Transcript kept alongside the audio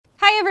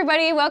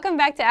everybody, welcome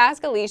back to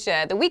Ask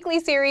Alicia, the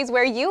weekly series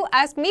where you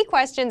ask me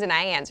questions and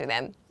I answer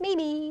them.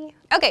 Maybe.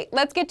 Okay,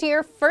 let's get to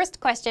your first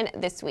question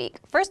this week.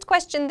 First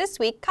question this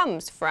week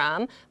comes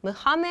from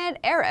Muhammad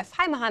Arif.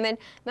 Hi, Muhammad.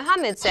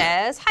 Muhammad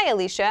says, hi,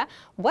 Alicia.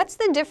 What's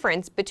the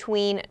difference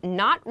between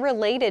not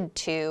related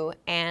to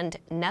and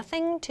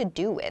nothing to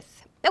do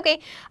with?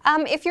 Okay,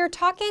 if you're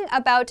talking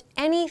about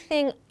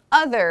anything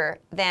other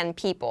than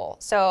people,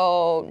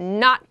 so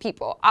not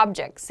people,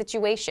 objects,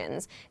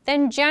 situations,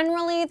 then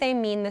generally they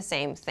mean the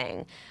same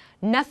thing.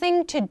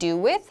 Nothing to do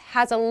with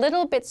has a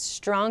little bit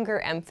stronger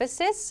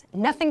emphasis.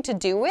 Nothing to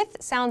do with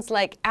sounds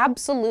like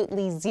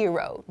absolutely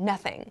zero,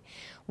 nothing.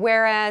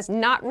 Whereas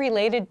not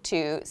related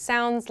to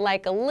sounds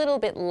like a little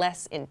bit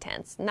less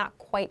intense, not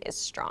quite as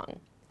strong.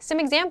 Some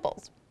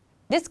examples.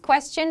 This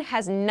question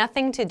has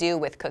nothing to do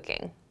with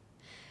cooking.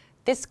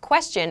 This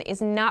question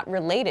is not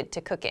related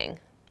to cooking.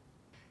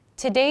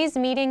 Today's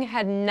meeting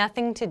had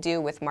nothing to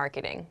do with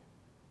marketing.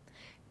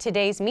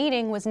 Today's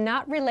meeting was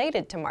not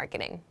related to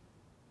marketing.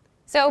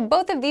 So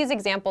both of these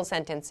example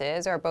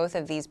sentences, or both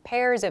of these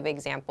pairs of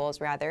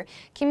examples rather,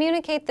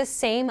 communicate the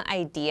same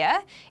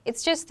idea.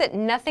 It's just that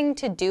nothing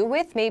to do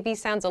with maybe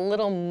sounds a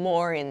little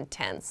more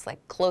intense,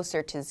 like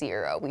closer to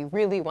zero. We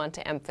really want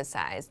to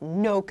emphasize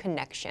no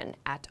connection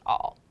at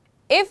all.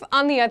 If,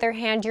 on the other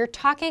hand, you're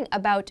talking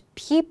about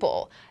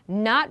people,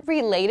 not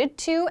related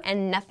to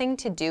and nothing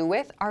to do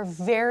with are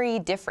very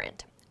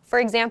different. For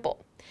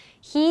example,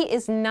 he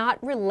is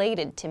not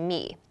related to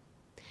me.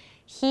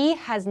 He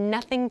has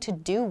nothing to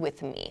do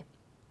with me.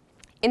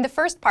 In the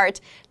first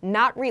part,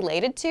 not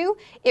related to,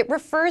 it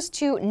refers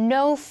to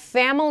no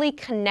family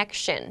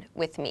connection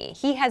with me.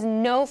 He has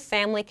no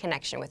family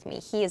connection with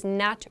me. He is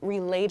not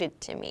related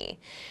to me.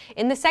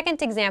 In the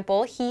second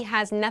example, he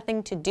has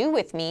nothing to do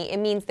with me. It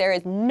means there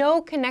is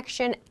no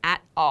connection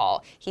at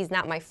all. He's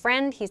not my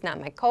friend, he's not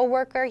my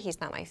coworker,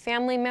 he's not my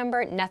family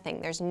member,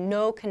 nothing. There's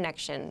no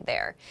connection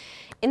there.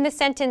 In the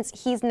sentence,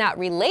 he's not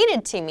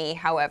related to me,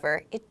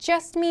 however, it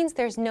just means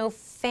there's no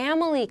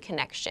family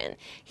connection.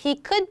 He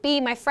could be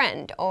my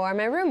friend or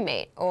my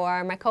roommate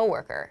or my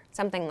coworker,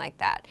 something like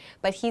that.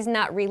 But he's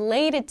not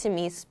related to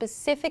me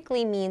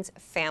specifically means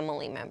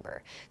family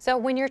member. So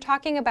when you're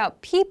talking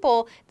about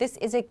people, this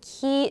is a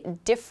key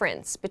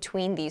difference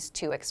between these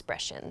two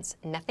expressions.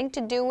 Nothing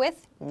to do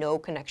with, no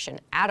connection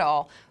at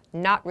all.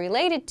 Not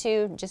related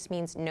to just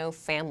means no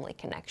family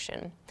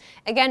connection.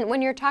 Again,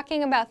 when you're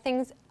talking about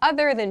things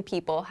other than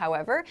people,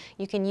 however,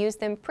 you can use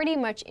them pretty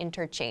much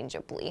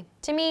interchangeably.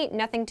 To me,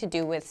 nothing to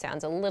do with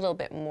sounds a little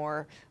bit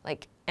more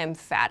like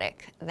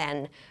emphatic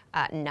than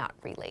not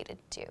related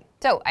to.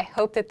 So I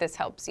hope that this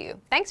helps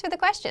you. Thanks for the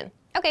question.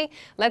 Okay,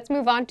 let's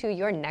move on to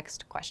your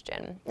next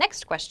question.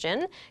 Next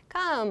question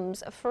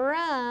comes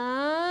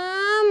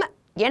from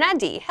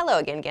Gennady. Hello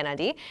again,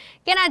 Gennady.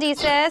 Gennady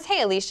says,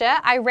 hey Alicia,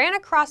 I ran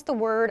across the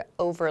word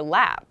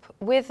overlap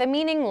with a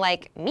meaning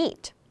like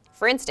meet.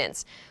 For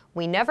instance,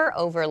 we never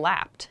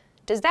overlapped.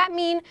 Does that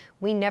mean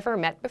we never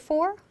met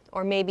before?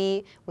 Or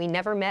maybe we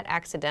never met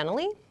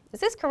accidentally? Is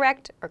this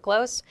correct or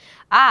close?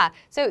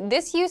 So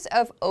this use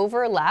of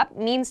overlap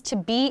means to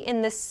be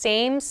in the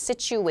same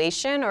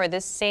situation or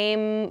the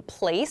same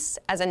place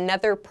as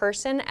another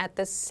person at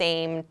the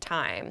same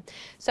time.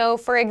 So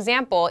for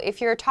example,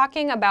 if you're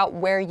talking about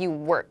where you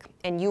work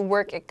and you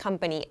work at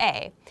company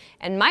A,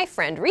 and my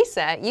friend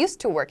Risa used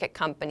to work at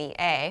company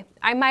A,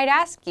 I might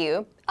ask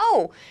you,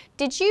 oh,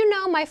 did you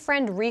know my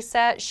friend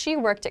Risa, she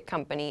worked at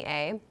company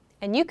A?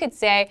 And you could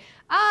say,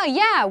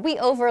 yeah, we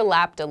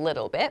overlapped a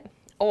little bit.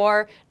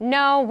 Or,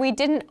 no, we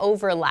didn't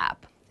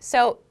overlap.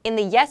 So in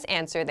the yes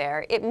answer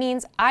there, it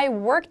means I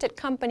worked at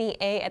company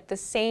A at the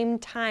same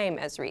time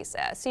as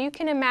Risa. So you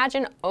can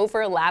imagine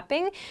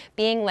overlapping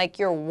being like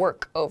your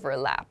work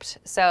overlapped.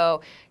 So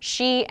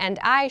she and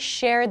I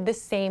shared the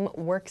same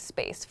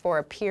workspace for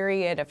a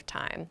period of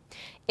time.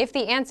 If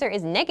the answer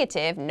is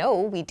negative, no,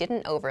 we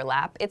didn't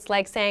overlap, it's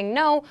like saying,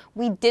 no,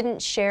 we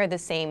didn't share the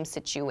same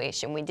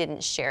situation, we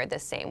didn't share the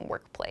same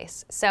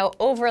workplace. So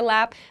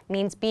overlap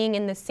means being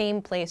in the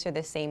same place or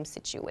the same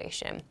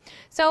situation.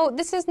 So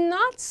this is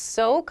not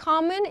so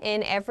common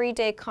in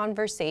everyday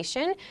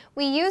conversation.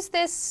 We use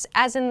this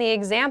as in the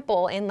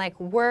example in like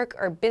work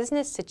or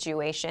business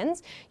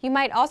situations. You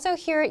might also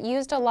hear it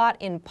used a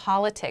lot in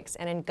politics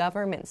and in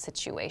government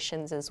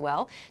situations as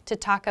well to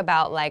talk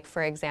about, like,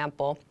 for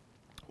example,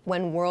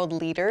 when world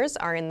leaders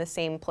are in the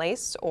same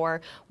place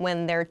or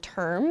when their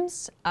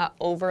terms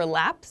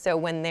overlap, so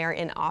when they're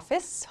in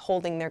office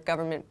holding their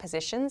government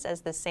positions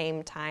at the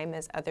same time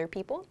as other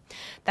people.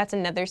 That's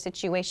another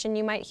situation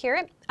you might hear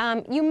it.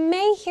 You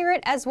may hear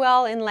it as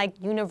well in like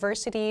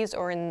universities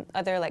or in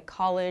other like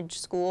college,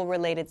 school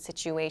related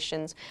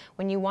situations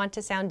when you want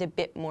to sound a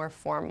bit more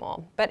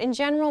formal. But in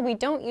general, we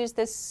don't use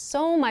this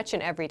so much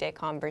in everyday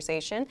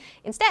conversation.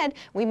 Instead,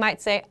 we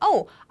might say,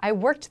 oh, I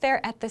worked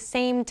there at the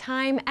same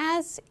time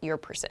as your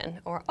person,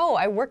 or oh,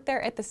 I worked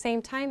there at the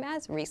same time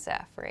as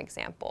Risa, for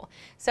example.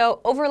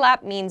 So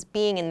overlap means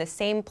being in the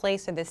same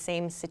place or the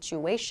same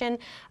situation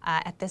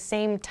at the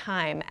same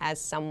time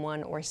as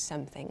someone or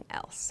something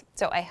else.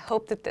 So I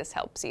hope that this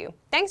helps you.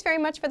 Thanks very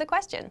much for the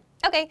question.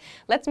 Okay,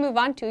 let's move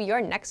on to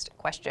your next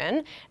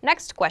question.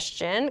 Next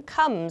question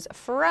comes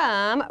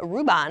from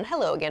Ruban.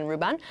 Hello again,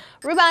 Ruban.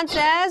 Ruban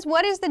says,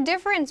 what is the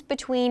difference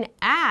between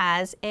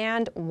as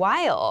and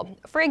while?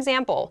 For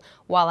example,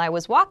 while I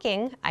was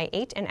walking, I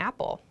ate an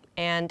apple.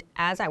 And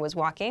as I was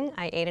walking,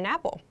 I ate an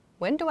apple.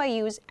 When do I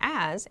use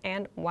as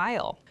and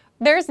while?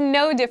 There's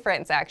no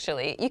difference,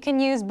 actually. You can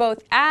use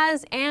both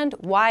as and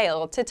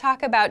while to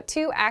talk about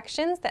two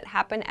actions that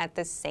happen at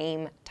the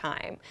same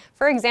time.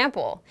 For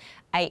example,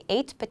 I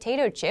ate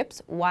potato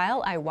chips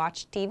while I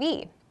watched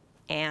TV.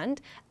 And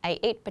I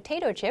ate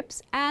potato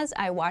chips as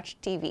I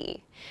watched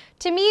TV.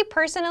 To me,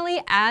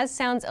 personally, as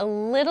sounds a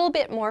little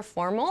bit more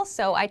formal,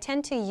 so I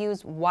tend to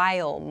use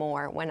while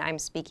more when I'm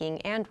speaking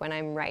and when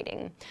I'm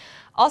writing.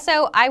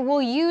 Also, I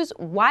will use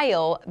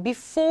while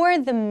before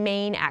the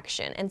main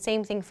action, and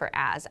same thing for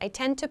as. I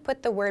tend to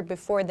put the word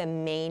before the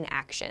main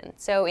action.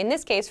 So in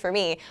this case, for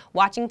me,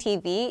 watching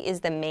TV is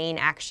the main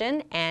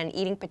action, and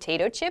eating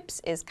potato chips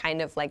is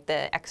kind of like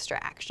the extra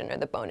action or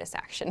the bonus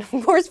action.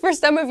 Of course, for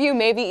some of you,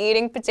 maybe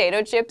eating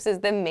potato chips is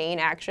the main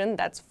action.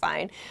 That's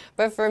fine.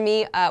 But for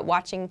me,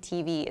 watching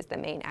TV is the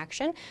main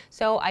action.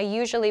 So I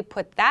usually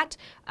put that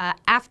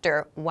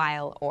after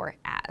while or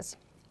as.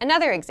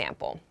 Another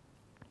example.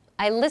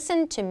 I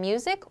listened to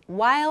music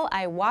while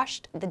I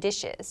washed the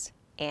dishes.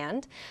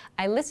 And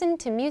I listened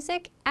to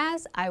music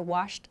as I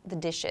washed the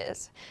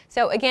dishes.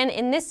 So again,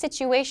 in this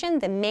situation,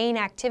 the main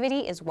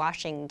activity is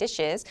washing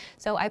dishes.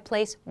 So I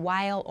place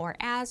while or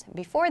as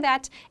before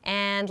that,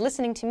 and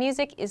listening to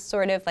music is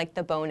sort of like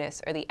the bonus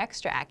or the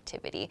extra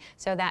activity.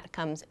 So that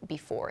comes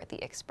before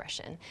the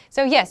expression.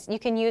 So yes, you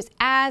can use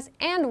as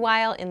and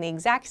while in the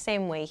exact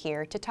same way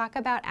here to talk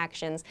about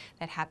actions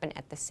that happen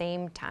at the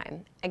same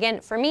time.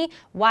 Again, for me,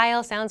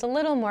 while sounds a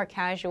little more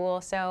casual,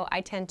 so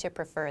I tend to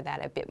prefer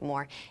that a bit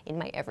more in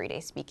my everyday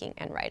speaking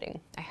and writing.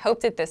 I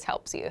hope that this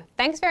helps you.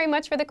 Thanks very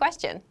much for the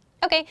question.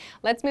 Okay,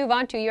 let's move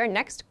on to your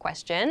next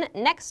question.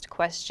 Next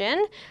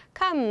question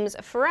comes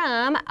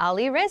from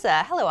Ali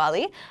Reza. Hello,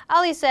 Ali.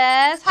 Ali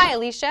says, hi,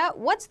 Alicia.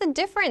 What's the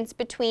difference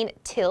between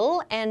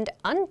till and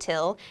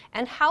until,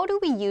 and how do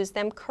we use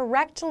them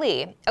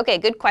correctly? Okay,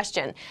 good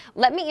question.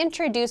 Let me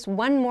introduce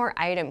one more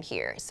item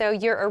here. So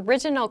your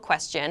original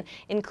question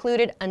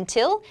included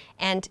until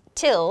and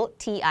till,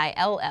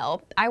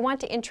 T-I-L-L. I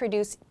want to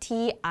introduce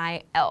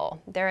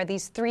T-I-L. There are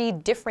these three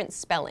different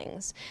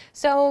spellings.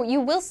 So you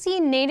will see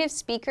native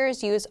speakers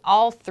use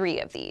all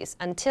three of these,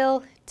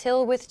 until,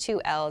 till with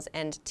two L's,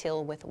 and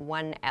till with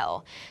one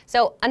L.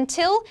 So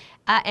until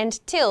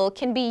and till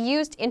can be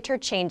used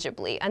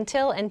interchangeably.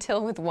 Until and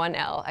till with one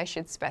L, I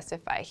should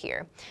specify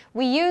here.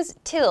 We use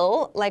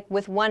till, like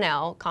with one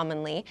L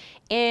commonly,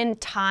 in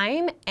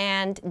time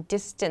and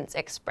distance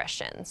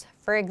expressions.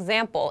 For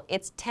example,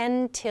 it's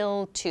 10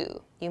 till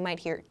 2. You might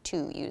hear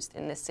 2 used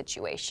in this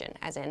situation,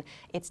 as in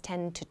it's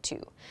 10 to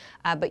 2.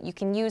 But you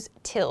can use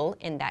till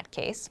in that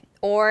case.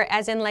 Or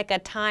as in like a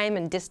time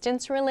and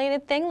distance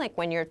related thing, like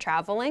when you're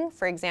traveling.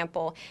 For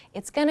example,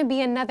 it's going to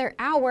be another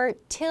hour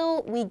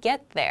till we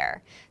get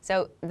there.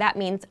 So that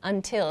means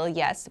until,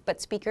 yes, but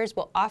speakers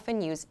will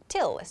often use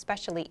till,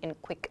 especially in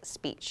quick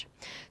speech.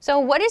 So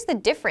what is the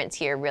difference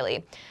here,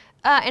 really?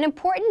 An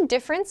important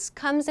difference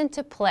comes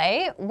into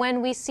play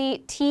when we see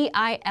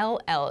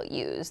T-I-L-L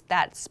used,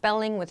 that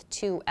spelling with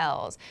two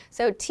L's.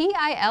 So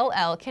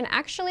T-I-L-L can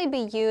actually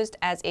be used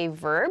as a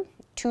verb.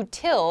 To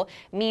till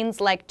means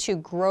like to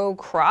grow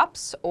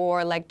crops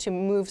or like to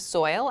move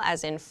soil,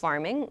 as in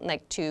farming,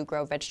 like to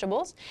grow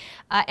vegetables.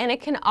 And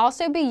it can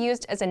also be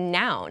used as a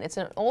noun. It's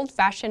an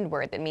old-fashioned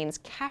word that means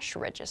cash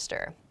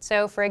register.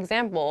 So for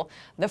example,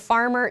 the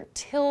farmer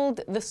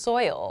tilled the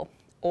soil,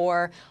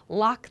 or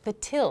lock the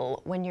till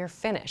when you're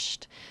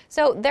finished.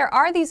 So there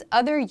are these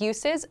other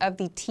uses of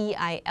the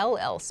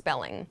T-I-L-L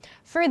spelling.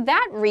 For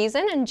that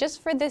reason, and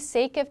just for the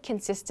sake of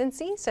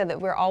consistency, so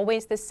that we're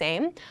always the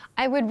same,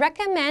 I would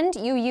recommend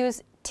you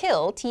use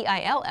till,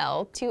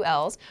 T-I-L-L, two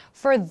L's,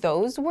 for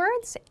those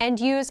words, and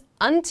use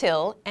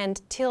until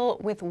and till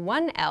with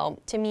one L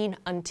to mean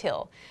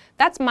until.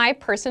 That's my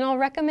personal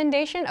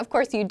recommendation. Of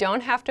course, you don't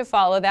have to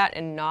follow that,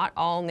 and not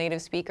all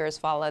native speakers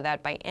follow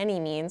that by any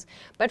means.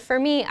 But for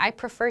me, I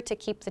prefer to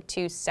keep the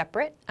two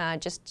separate,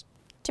 just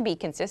to be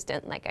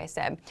consistent, like I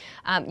said.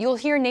 You'll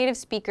hear native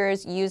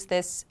speakers use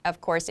this, of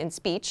course, in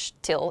speech,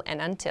 till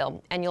and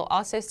until, and you'll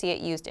also see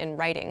it used in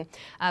writing.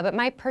 But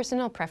my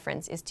personal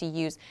preference is to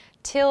use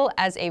till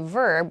as a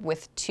verb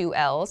with two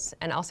L's,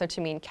 and also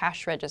to mean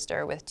cash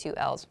register with two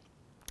L's,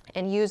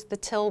 and use the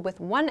till with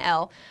one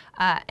L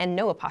and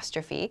no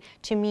apostrophe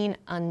to mean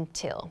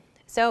until.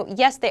 So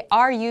yes, they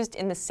are used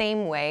in the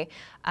same way,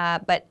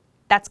 but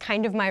that's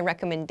kind of my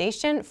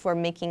recommendation for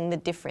making the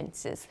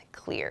differences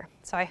clear.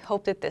 So I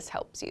hope that this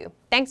helps you.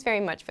 Thanks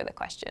very much for the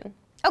question.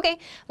 Okay,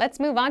 let's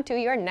move on to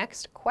your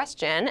next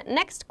question.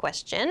 Next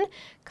question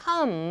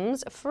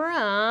comes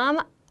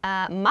from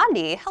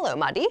Madi. Hello,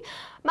 Madi.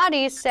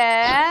 Madi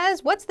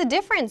says, what's the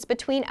difference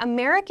between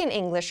American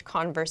English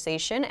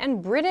conversation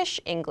and British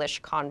English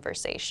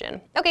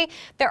conversation? Okay,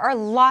 there are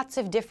lots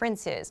of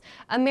differences.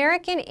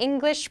 American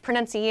English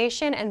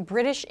pronunciation and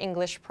British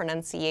English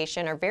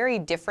pronunciation are very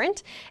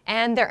different,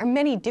 and there are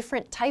many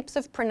different types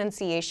of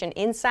pronunciation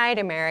inside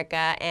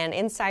America and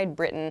inside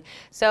Britain,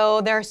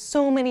 so there are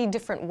so many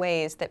different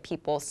ways that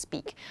people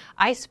speak.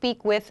 I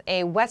speak with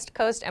a West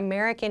Coast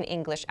American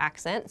English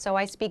accent, so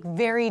I speak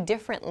very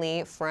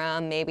differently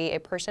from maybe a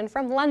person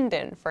from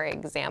London, for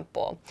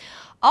example.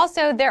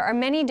 Also, there are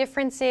many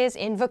differences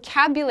in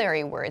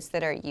vocabulary words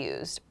that are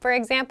used. For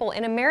example,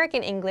 in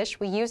American English,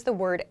 we use the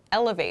word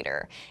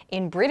elevator.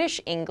 In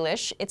British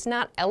English, it's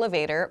not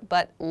elevator,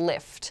 but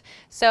lift.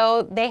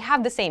 So they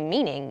have the same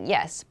meaning,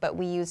 yes, but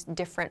we use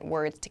different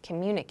words to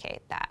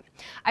communicate that.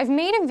 I've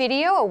made a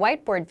video, a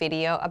whiteboard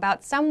video,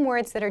 about some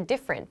words that are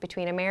different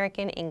between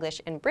American English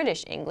and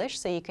British English,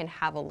 so you can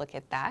have a look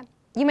at that.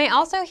 You may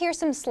also hear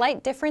some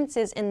slight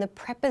differences in the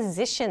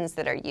prepositions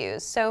that are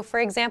used. So, for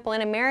example,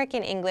 in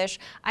American English,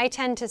 I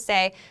tend to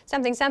say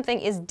something something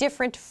is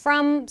different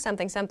from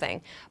something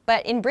something.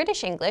 But in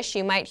British English,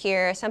 you might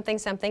hear something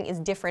something is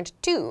different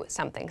to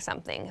something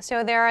something.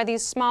 So there are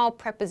these small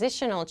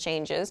prepositional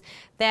changes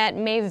that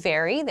may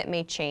vary, that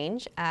may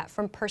change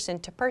from person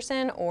to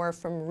person or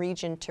from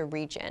region to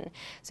region.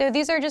 So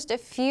these are just a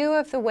few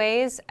of the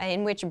ways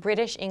in which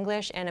British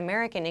English and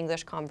American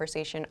English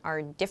conversation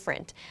are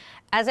different.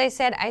 As I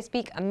said, I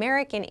speak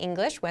American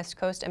English, West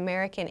Coast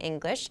American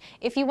English.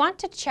 If you want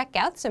to check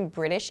out some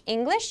British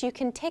English, you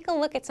can take a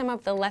look at some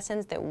of the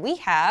lessons that we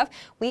have.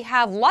 We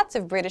have lots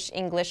of British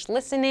English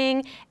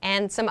listening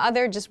and some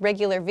other just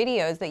regular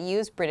videos that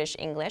use British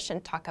English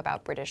and talk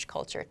about British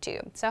culture too.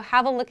 So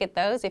have a look at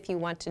those if you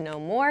want to know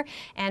more,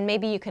 and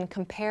maybe you can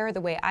compare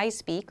the way I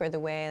speak or the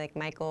way like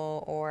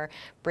Michael or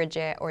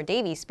Bridget or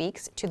Davy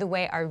speaks to the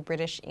way our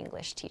British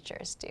English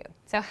teachers do.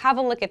 So have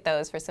a look at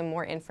those for some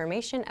more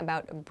information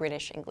about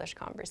British English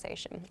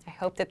conversation. I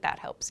hope that that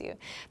helps you.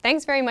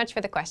 Thanks very much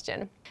for the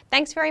question.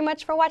 Thanks very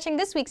much for watching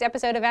this week's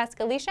episode of Ask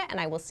Alicia, and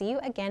I will see you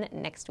again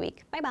next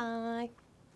week. Bye-bye.